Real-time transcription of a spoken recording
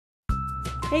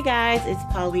Hey guys, it's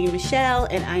Pauline Michelle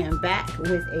and I am back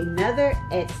with another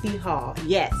Etsy haul.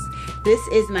 Yes, this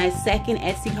is my second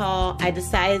Etsy haul. I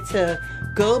decided to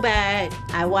go back.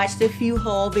 I watched a few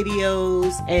haul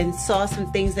videos and saw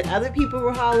some things that other people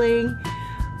were hauling.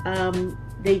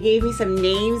 They gave me some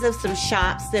names of some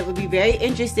shops that would be very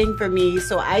interesting for me,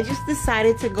 so I just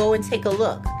decided to go and take a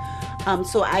look.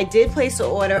 So I did place an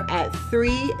order at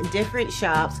 3 different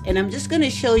shops, and I'm just going to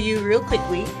show you real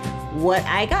quickly what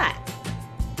I got.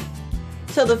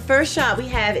 So the first shop we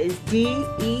have is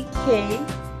DEK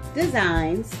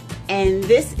Designs, and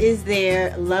this is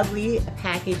their lovely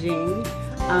packaging.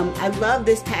 I love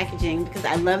this packaging because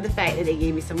I love the fact that they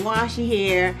gave me some washi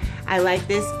here. I like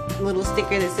this little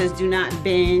sticker that says do not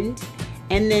bend,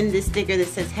 and then this sticker that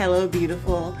says hello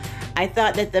beautiful. I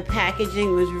thought that the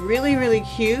packaging was really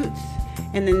cute,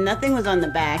 and then nothing was on the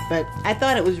back, but I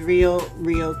thought it was real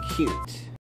cute.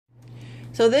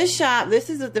 So this shop, this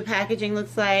is what the packaging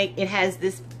looks like. It has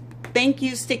this thank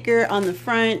you sticker on the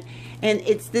front, and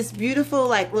it's this beautiful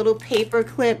like little paper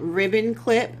clip, ribbon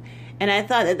clip, and I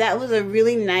thought that that was a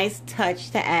really nice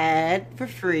touch to add for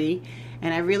free,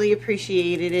 and I really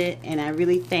appreciated it, and I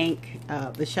really thank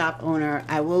the shop owner.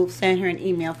 I will send her an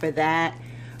email for that.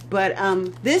 But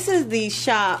this is the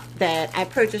shop that I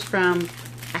purchased from.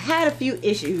 I had a few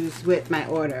issues with my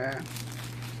order.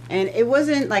 And it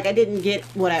wasn't like I didn't get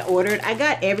what I ordered. I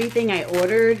got everything I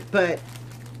ordered, but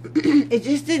it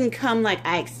just didn't come like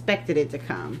I expected it to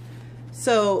come.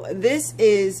 So this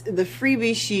is the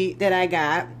freebie sheet that I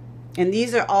got. And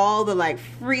these are all the like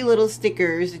free little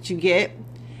stickers that you get.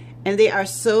 And they are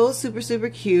so super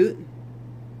cute.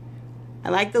 I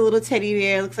like the little teddy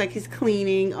bear. Looks like he's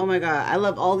cleaning. Oh my God, I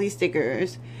love all these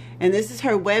stickers. And this is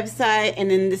her website,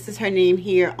 and then this is her name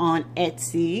here on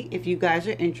Etsy if you guys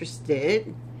are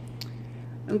interested.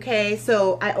 Okay,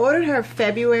 so I ordered her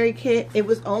February kit. It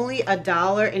was only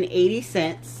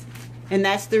 $1.80, and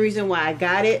that's the reason why I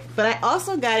got it. But I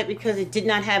also got it because it did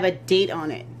not have a date on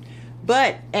it.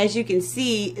 But as you can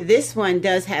see, this one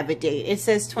does have a date. It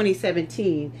says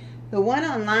 2017. The one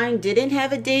online didn't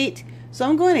have a date, so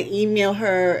I'm going to email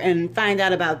her and find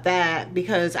out about that,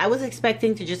 because I was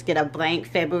expecting to just get a blank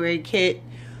February kit.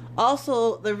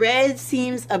 Also, the red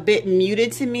seems a bit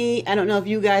muted to me. I don't know if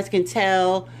you guys can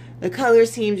tell. The color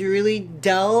seems really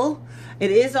dull. It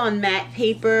is on matte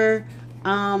paper,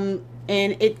 and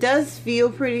it does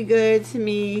feel pretty good to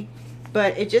me,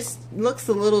 but it just looks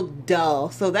a little dull.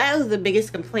 So that was the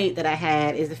biggest complaint that I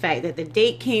had, is the fact that the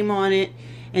date came on it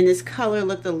and this color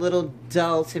looked a little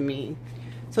dull to me.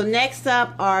 So next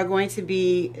up are going to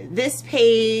be this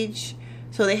page.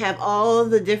 So they have all of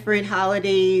the different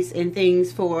holidays and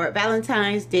things for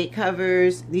Valentine's, date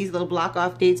covers, these little block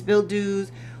off dates, bill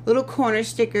dues, little corner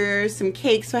stickers, some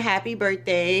cakes for happy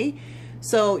birthday.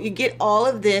 So you get all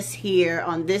of this here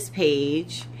on this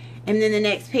page. And then the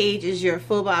next page is your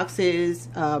full boxes,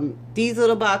 these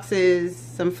little boxes,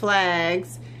 some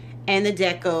flags, and the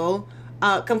deco.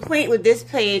 Complaint with this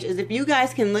page is if you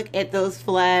guys can look at those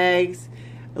flags,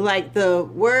 like the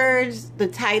words, the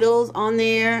titles on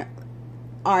there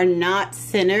are not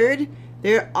centered.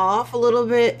 They're off a little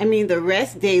bit. I mean, the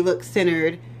rest day looks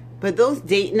centered, but those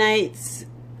date nights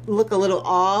look a little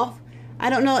off. I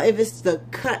don't know if it's the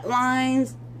cut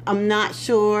lines. I'm not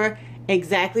sure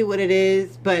exactly what it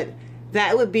is, but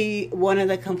that would be one of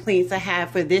the complaints I have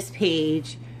for this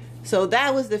page. So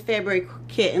that was the February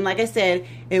kit, and like I said,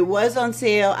 it was on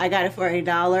sale. I got it for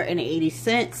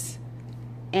 $1.80.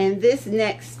 And this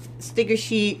next sticker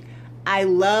sheet, I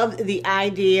love the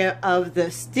idea of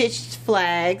the stitched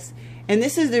flags, and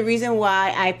this is the reason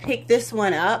why I picked this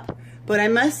one up. But I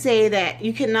must say that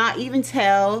you cannot even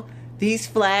tell these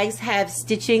flags have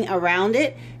stitching around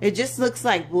it. It just looks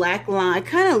like black line. It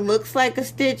kind of looks like a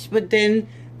stitch, but then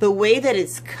the way that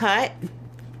it's cut,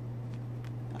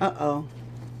 I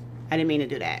didn't mean to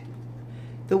do that.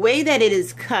 The way that it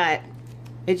is cut,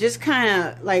 it just kind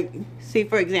of like, see,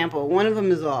 for example, one of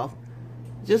them is off.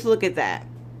 Just look at that.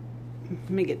 Let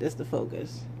me get this to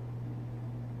focus.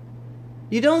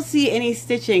 You don't see any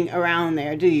stitching around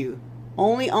there, do you?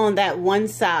 Only on that one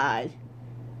side.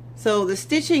 So the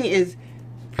stitching is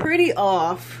pretty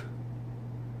off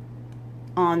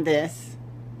on this.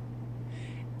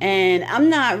 And I'm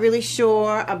not really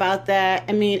sure about that.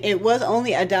 I mean, it was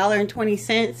only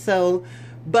 $1.20, so,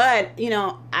 but you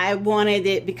know, I wanted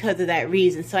it because of that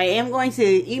reason. So I am going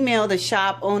to email the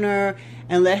shop owner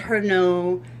and let her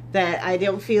know that I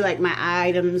don't feel like my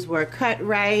items were cut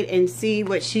right, and see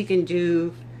what she can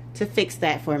do to fix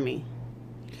that for me.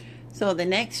 So the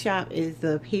next shop is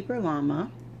the Paper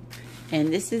Llama,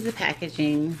 and this is the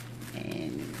packaging,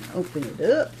 and open it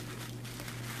up.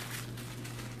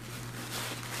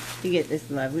 You get this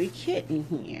lovely kit in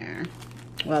here.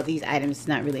 Well, these items, it's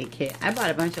not really a kit. I bought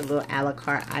a bunch of little a la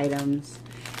carte items,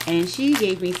 and she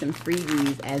gave me some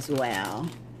freebies as well.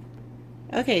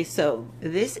 Okay, so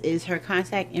this is her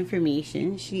contact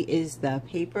information. She is the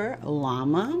paper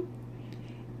llama,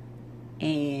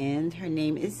 and her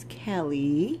name is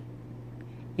Kelly,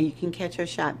 and you can catch her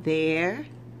shop there.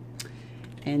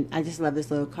 And I just love this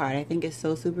little card. I think it's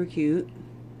so super cute.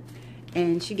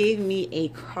 And she gave me a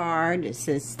card that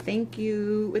says thank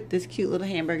you with this cute little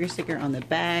hamburger sticker on the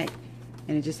back,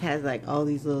 and it just has like all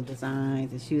these little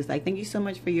designs. And she was like, thank you so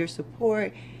much for your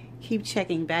support. Keep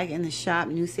checking back in the shop,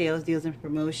 new sales, deals, and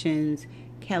promotions.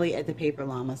 Kelly at the Paper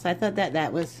Llama. So I thought that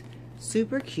that was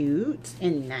super cute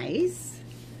and nice.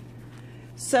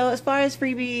 So as far as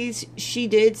freebies, she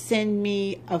did send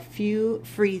me a few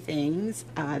free things.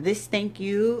 This thank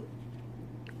you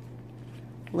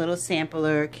little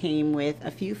sampler came with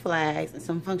a few flags and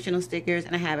some functional stickers,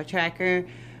 and I have a tracker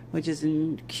which is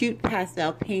in cute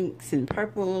pastel pinks and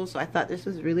purples. So I thought this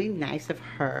was really nice of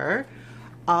her.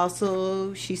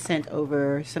 Also, she sent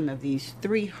over some of these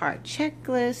 3-heart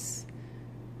checklists,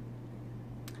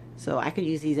 so I could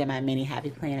use these in my mini happy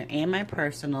planner and my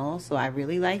personal, so I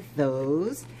really like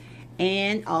those.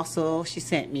 And also she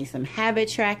sent me some habit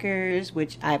trackers,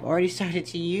 which I've already started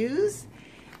to use.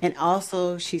 And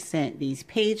also she sent these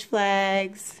page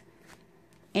flags,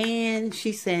 and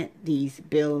she sent these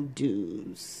bill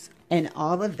dues, and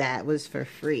all of that was for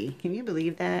free. Can you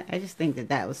believe that? I just think that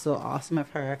that was so awesome of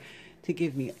her to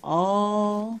give me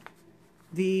all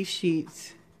these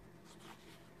sheets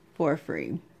for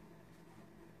free.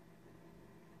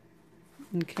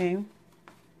 Okay,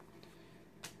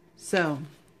 so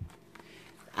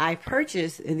I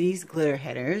purchased these glitter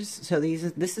headers. So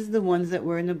this is the ones that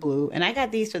were in the blue, and I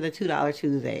got these for the $2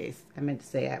 Tuesdays. I meant to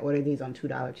say I ordered these on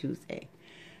 $2 Tuesday.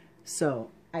 So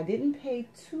I didn't pay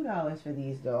 $2 for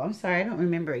these though. I'm sorry, I don't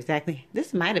remember exactly.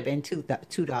 This might have been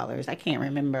 $2. I can't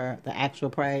remember the actual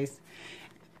price.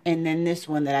 And then this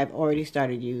one that I've already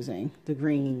started using, the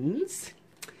greens.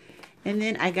 And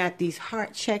then I got these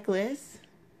heart checklists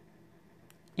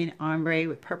in ombre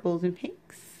with purples and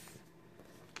pinks.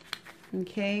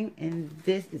 Okay, and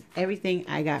this is everything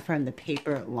I got from the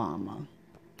Paper Llama.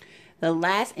 The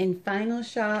last and final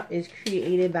shop is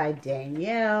Created by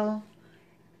Danielle,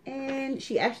 and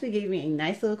she actually gave me a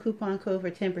nice little coupon code for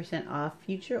 10% off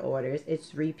future orders.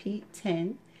 It's repeat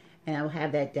 10, and I will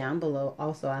have that down below.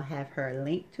 Also, I'll have her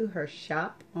link to her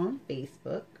shop on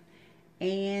Facebook,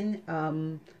 and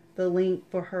the link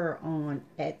for her on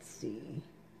Etsy.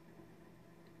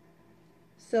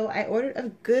 So I ordered a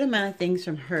good amount of things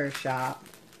from her shop,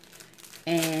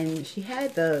 and she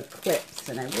had the clips,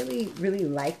 and I really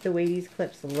like the way these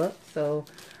clips look, so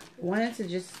I wanted to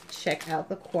just check out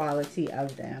the quality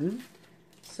of them.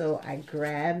 So I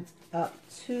grabbed up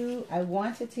 2. I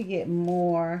wanted to get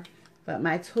more, but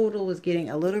my total was getting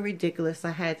a little ridiculous.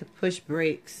 I had to push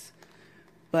brakes,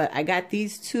 but I got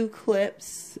these 2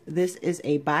 clips. This is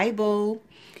a Bible,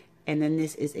 and then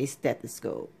this is a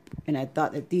stethoscope. And I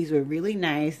thought that these were really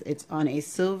nice. It's on a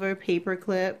silver paper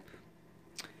clip,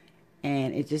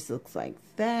 and it just looks like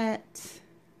that.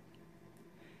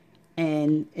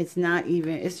 And it's not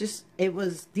even, it's just,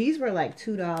 these were like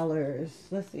 $2.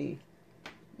 Let's see.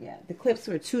 Yeah, the clips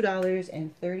were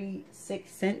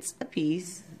 $2.36 a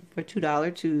piece for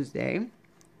 $2 Tuesday.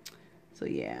 So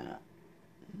yeah.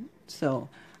 So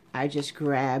I just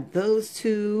grabbed those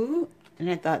 2, and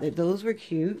I thought that those were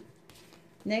cute.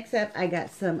 Next up, I got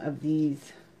some of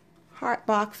these heart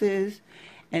boxes,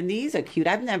 and these are cute.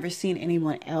 I've never seen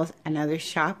anyone else, another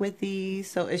shop with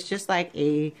these. So it's just like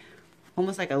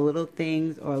almost like a little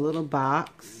things or a little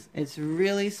box. It's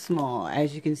really small,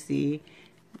 as you can see.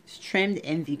 It's trimmed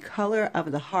in the color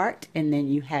of the heart, and then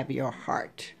you have your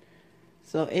heart.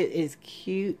 So it is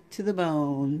cute to the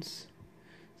bones.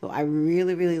 So I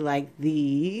really like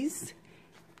these.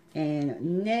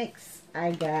 And next,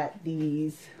 I got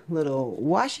these little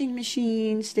washing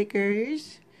machine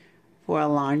stickers for a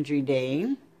laundry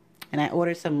day. And I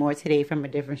ordered some more today from a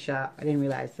different shop. I didn't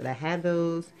realize that I had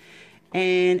those.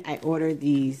 And I ordered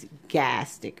these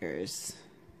gas stickers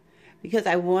because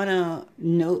I want to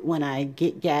note when I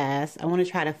get gas. I want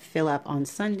to try to fill up on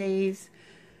Sundays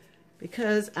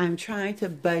because I'm trying to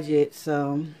budget.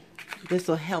 So this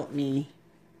will help me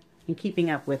in keeping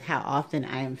up with how often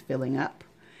I am filling up.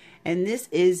 And this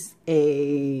is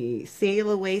a sail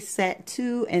away set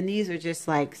too, and these are just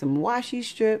like some washi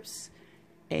strips.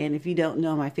 And if you don't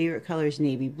know, my favorite color is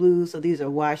navy blue, so these are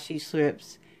washi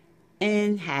strips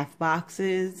in half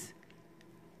boxes.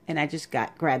 And I just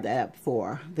grabbed that up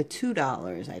for the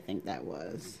 $2, I think that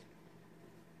was.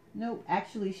 Nope,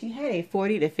 actually she had a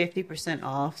 40 to 50%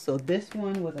 off. So this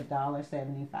one was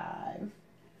 $1.75.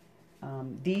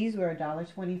 These were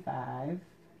 $1.25.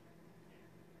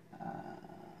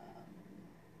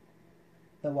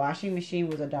 The washing machine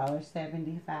was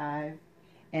 $1.75.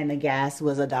 And the gas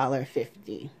was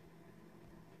 $1.50.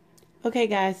 Okay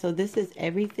guys, so this is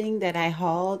everything that I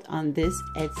hauled on this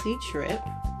Etsy trip.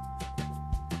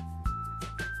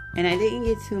 And I didn't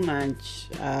get too much.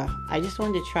 I just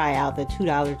wanted to try out the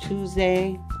 $2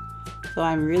 Tuesday. So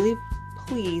I'm really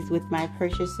pleased with my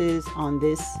purchases on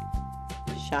this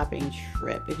shopping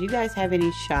trip. If you guys have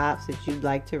any shops that you'd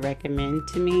like to recommend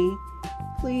to me,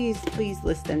 please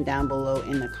list them down below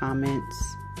in the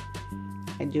comments.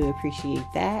 I do appreciate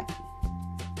that.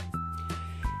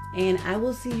 And I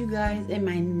will see you guys in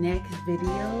my next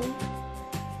video.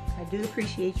 I do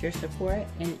appreciate your support.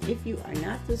 And if you are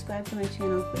not subscribed to my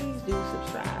channel, please do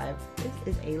subscribe. This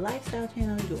is a lifestyle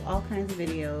channel. I do all kinds of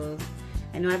videos.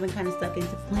 I know I've been kind of stuck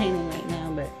into planning right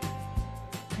now, but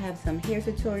I have some hair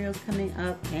tutorials coming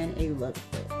up and a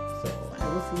lookbook. So I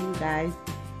will see you guys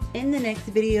in the next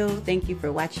video. Thank you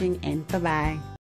for watching and bye-bye.